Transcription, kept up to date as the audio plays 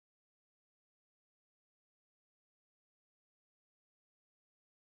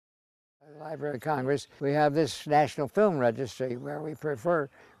Library of Congress, we have this National Film Registry where we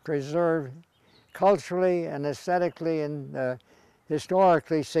preserve culturally and aesthetically and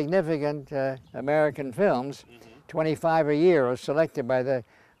historically significant American films. 25 a year are selected by the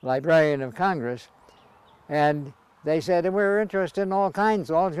Librarian of Congress. And they said that we're interested in all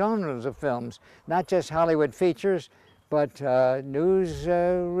genres of films, not just Hollywood features, but news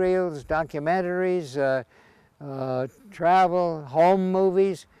reels, documentaries, travel, home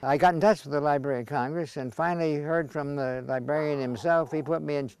movies. I got in touch with the Library of Congress and finally heard from the librarian himself. He put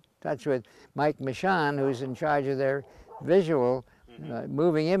me in touch with Mike Michon, who's in charge of their visual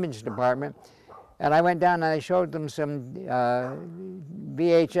moving image department. And I went down and I showed them some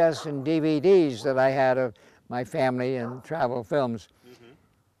VHS and DVDs that I had of my family and travel films.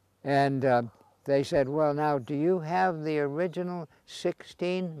 And they said, well, now, do you have the original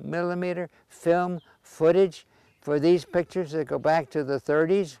 16mm film footage for these pictures that go back to the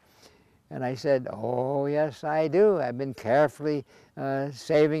 30s? And I said, oh, yes, I do. I've been carefully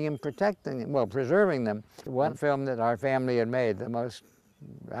saving and protecting them, well, preserving them. One film that our family had made, the most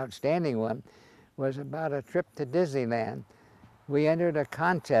outstanding one, was about a trip to Disneyland. We entered a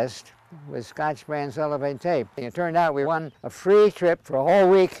contest with Scotch brand cellophane tape. It turned out we won a free trip for a whole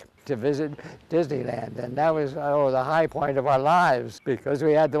week to visit Disneyland, and that was the high point of our lives because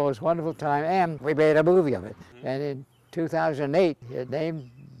we had the most wonderful time and we made a movie of it. And in 2008, it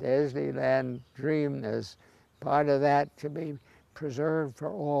named Disneyland Dream as part of that to be preserved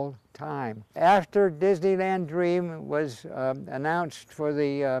for all time. After Disneyland Dream was announced for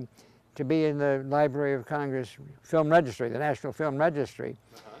the to be in the Library of Congress Film Registry, the National Film Registry,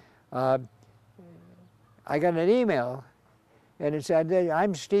 I got an email and it said,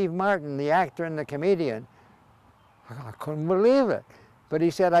 I'm Steve Martin, the actor and the comedian. I couldn't believe it. But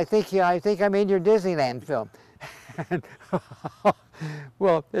he said, I think I'm in your Disneyland film.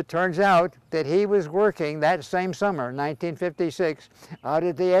 Well, it turns out that he was working that same summer, 1956, out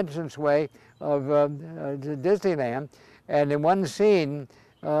at the entranceway of Disneyland. And in one scene,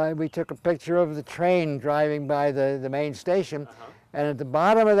 we took a picture of the train driving by the main station. And at the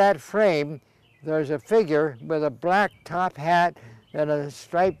bottom of that frame, there's a figure with a black top hat and a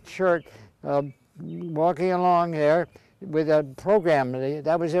striped shirt walking along there with a program.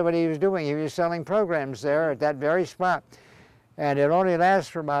 That was what he was doing. He was selling programs there at that very spot. And it only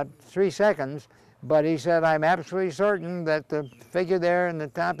lasts for about 3 seconds, but he said, I'm absolutely certain that the figure there in the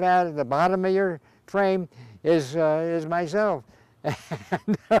top hat at the bottom of your frame is myself.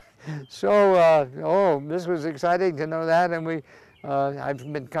 And so, this was exciting to know that, and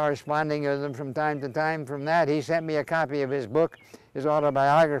I've been corresponding with him from time to time from that. He sent me a copy of his book, his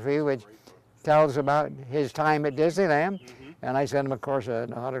autobiography, which tells about his time at Disneyland. And I sent him, of course,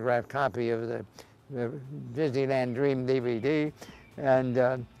 an autographed copy of the Disneyland Dream DVD.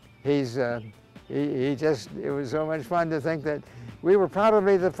 And it was so much fun to think that we were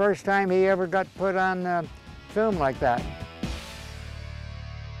probably the first time he ever got put on film like that.